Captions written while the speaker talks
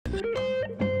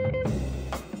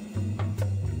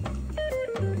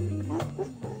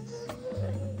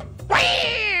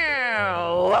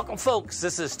Welcome, folks.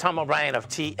 This is Tom O'Brien of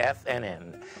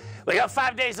TFNN. We go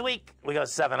 5 days a week. We go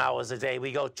 7 hours a day.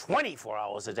 We go 24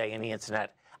 hours a day on the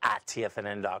internet at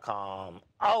TFNN.com.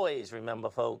 Always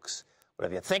remember, folks,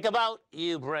 whatever you think about,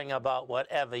 you bring about.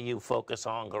 Whatever you focus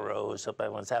on grows. Hope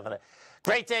everyone's having a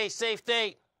great day, safe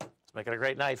day. Let's make it a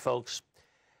great night, folks.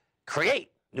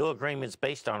 Create new agreements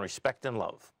based on respect and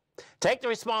love. Take the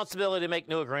responsibility to make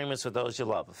new agreements with those you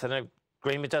love. If an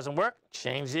agreement doesn't work,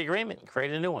 change the agreement and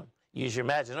create a new one. Use your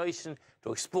imagination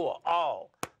to explore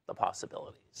all the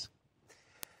possibilities.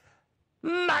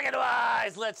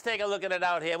 Market-wise, let's take a look at it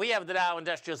out here. We have the Dow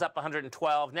Industrials up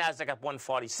 112, NASDAQ up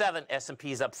 147,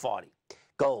 S&P's up 40.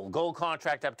 Gold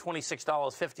contract up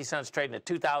 $26.50, trading at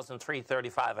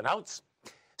 $2,335 an ounce.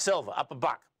 Silver up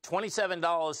 $1,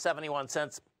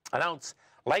 $27.71 an ounce.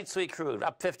 Light sweet crude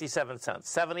up 57 cents,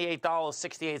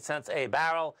 $78.68 a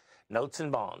barrel. Notes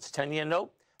and bonds, 10-year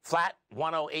note, flat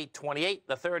 108.28.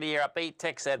 The 30-year up 8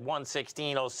 ticks at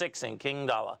 116.06 in King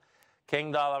Dollar.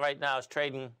 King Dollar right now is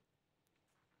trading.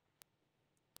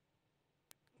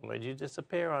 Where'd you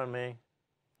disappear on me?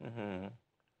 There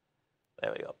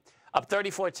we go. Up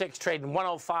 34 ticks, trading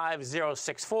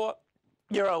 105.064.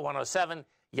 Euro 107,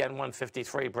 yen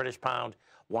 153, British pound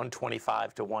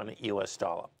 125 to 1 US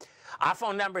dollar. Our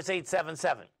phone number is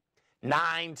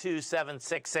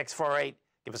 877-927-6648.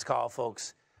 Give us a call,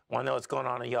 folks. Want to know what's going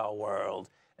on in your world.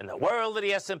 In the world of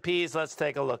the S&Ps, let's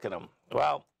take a look at them.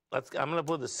 Well, I'm going to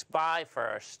do the SPY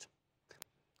first.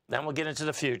 Then we'll get into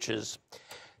the futures.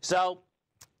 So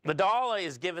the dollar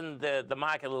is giving the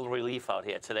market a little relief out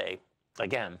here today.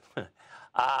 Again,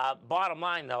 bottom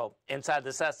line, though, inside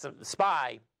this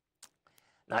SPY,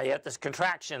 now you have this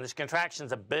contraction. This contraction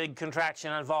is a big contraction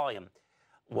on volume.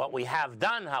 What we have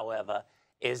done, however,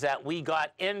 is that we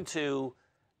got into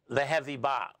the heavy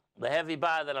bar. The heavy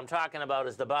bar that I'm talking about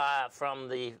is the bar from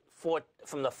the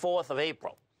 4th of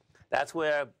April. That's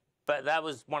where, but that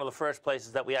was one of the first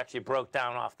places that we actually broke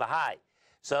down off the high.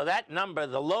 So that number,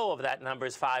 the low of that number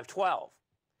is 512.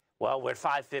 Well, we're at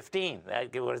 515.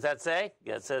 What does that say?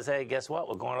 It says, hey, guess what?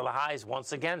 We're going to the highs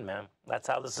once again, man. That's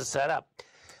how this is set up.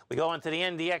 We go into the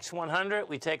NDX 100.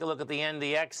 We take a look at the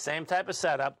NDX, same type of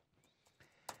setup.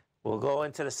 We'll go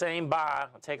into the same bar.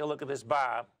 Take a look at this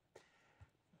bar.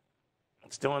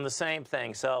 It's doing the same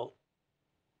thing. So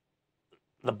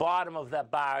the bottom of that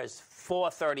bar is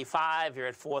 435. You're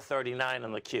at 439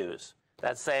 on the Qs.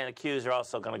 That's saying the Qs are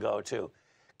also going to go too.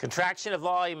 Contraction of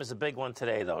volume is a big one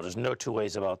today, though. There's no two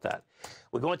ways about that.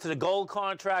 We go into the gold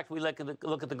contract. We look at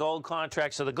the gold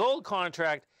contract. So the gold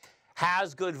contract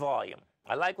has good volume.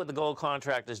 I like what the gold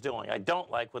contract is doing. I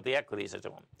don't like what the equities are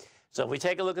doing. So if we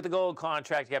take a look at the gold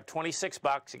contract, you have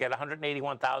 $26. You get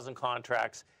 181,000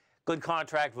 contracts. Good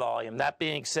contract volume. That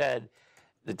being said,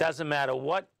 it doesn't matter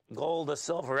what gold or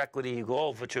silver equity you go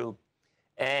over to,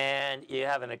 and you're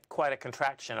having quite a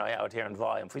contraction out here in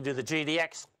volume. If we do the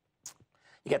GDX,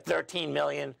 you get 13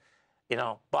 million. You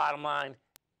know, bottom line,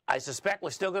 I suspect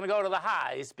we're still going to go to the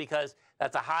highs because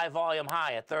that's a high volume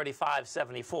high at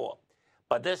 35.74.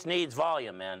 But this needs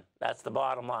volume, man. That's the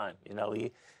bottom line. You know,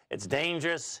 it's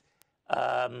dangerous.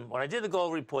 When I did the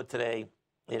gold report today,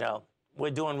 you know, we're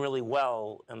doing really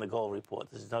well in the gold report.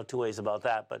 There's no two ways about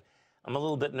that. But I'm a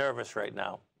little bit nervous right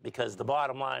now because the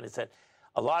bottom line is that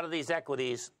a lot of these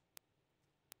equities,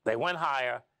 they went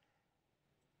higher.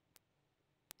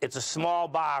 It's a small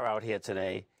bar out here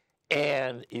today,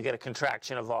 and you get a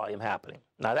contraction of volume happening.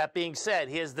 Now, that being said,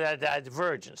 here's the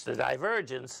divergence. The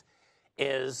divergence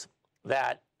is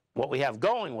that what we have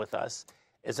going with us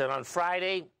is that on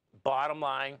Friday, bottom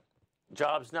line,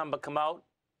 jobs number come out,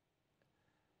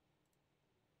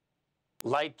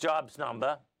 light jobs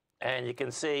number, and you can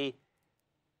see,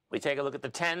 we take a look at the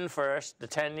 10 first, the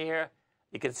 10-year.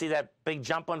 You can see that big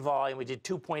jump on volume. We did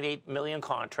 2.8 million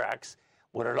contracts.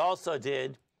 What it also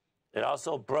did, it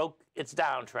also broke its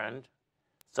downtrend.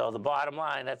 So the bottom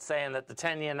line, that's saying that the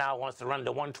 10-year now wants to run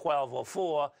to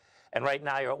 112.04, and right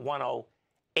now you're at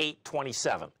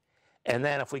 108.27. And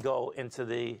then if we go into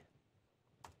the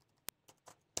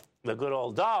good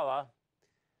old dollar,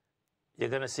 you're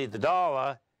going to see the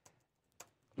dollar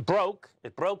broke.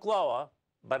 It broke lower,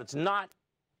 but it's not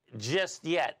just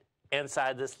yet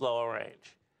inside this lower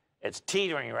range. It's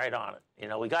teetering right on it. You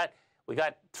know, we got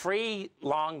 3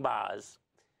 long bars,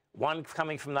 one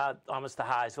coming from almost the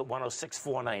highs at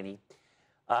 106.490.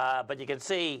 But you can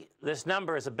see this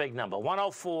number is a big number,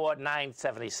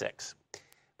 104.976.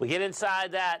 We get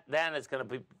inside that, then it's going to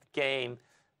be game.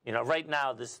 You know, right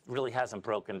now this really hasn't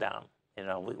broken down. You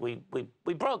know, we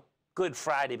broke Good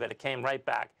Friday, but it came right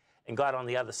back and got on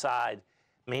the other side,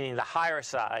 meaning the higher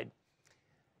side.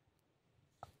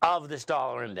 of this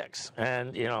dollar index.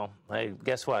 And, you know,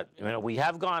 guess what? You know, we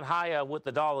have gone higher with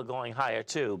the dollar going higher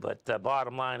too, but the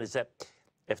bottom line is that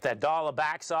if that dollar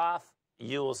backs off,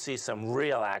 you will see some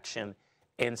real action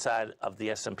inside of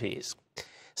the S&Ps.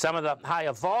 Some of the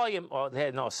higher volume,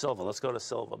 no, silver. Let's go to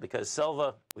silver, because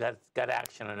silver got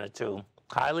action in it too.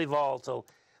 Highly volatile,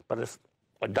 but if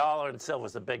a dollar in silver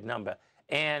is a big number.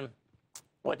 And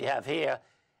what you have here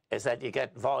is that you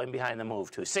get volume behind the move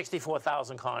too.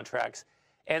 64,000 contracts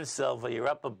in silver. You're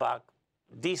up $1.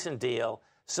 Decent deal.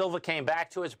 Silver came back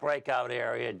to its breakout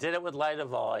area, did it with lighter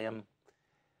volume.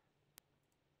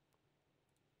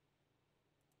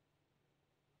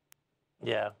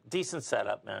 Yeah, decent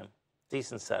setup, man.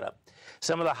 Decent setup.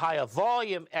 Some of the higher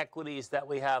volume equities that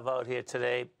we have out here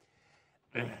today.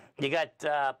 You got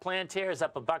Plantiers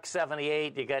up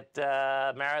 $1.78. You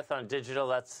got Marathon Digital.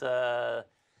 That's yeah,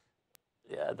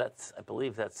 I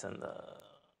believe that's in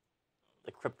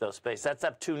the crypto space. That's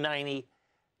up $2.90.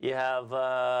 You have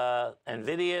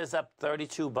Nvidia's up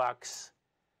 $32.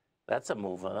 That's a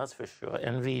mover, that's for sure.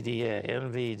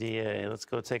 NVDA. Let's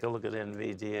go take a look at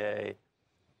NVDA.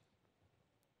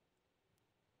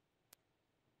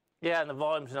 Yeah, and the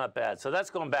volume's not bad. So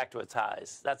that's going back to its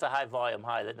highs. That's a high volume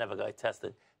high that never got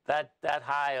tested. That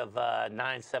high of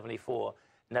 974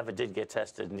 never did get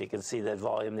tested, and you can see that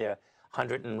volume there,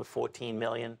 114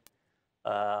 million.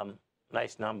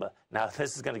 Nice number. Now,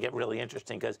 this is going to get really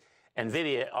interesting because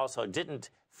NVIDIA also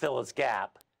didn't fill its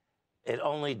gap. It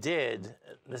only did,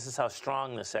 this is how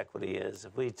strong this equity is.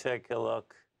 If we take a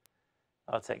look,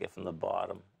 I'll take it from the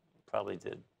bottom. Probably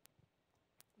did.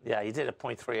 Yeah, you did a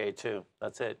 0.382.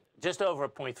 That's it. Just over a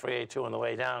 0.382 on the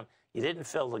way down. You didn't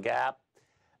fill the gap.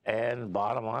 And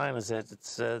bottom line is that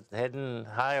it's heading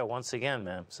higher once again,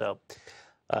 man. So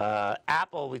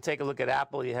Apple, we take a look at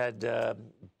Apple. You had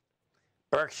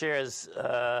Berkshire's,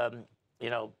 you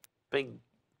know, big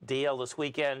deal this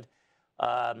weekend.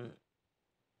 Buffett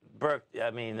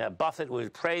was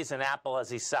praising Apple as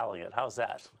he's selling it. How's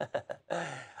that?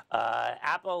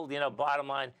 Apple, you know, bottom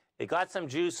line, it got some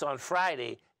juice on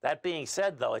Friday. That being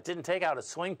said, though, it didn't take out a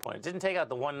swing point. It didn't take out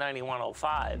the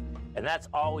 190-105, and that's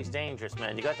always dangerous,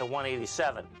 man. You got the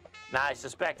 187. Now, I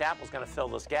suspect Apple's going to fill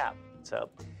this gap. So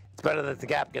it's better that the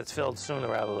gap gets filled sooner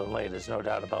rather than later. There's no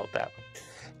doubt about that.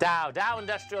 Dow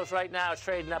Industrials right now is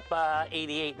trading up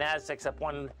 88. Nasdaq's up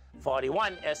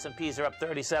 141. S&Ps are up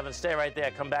 37. Stay right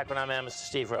there. Come back when I'm Mr.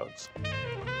 Steve Rhodes.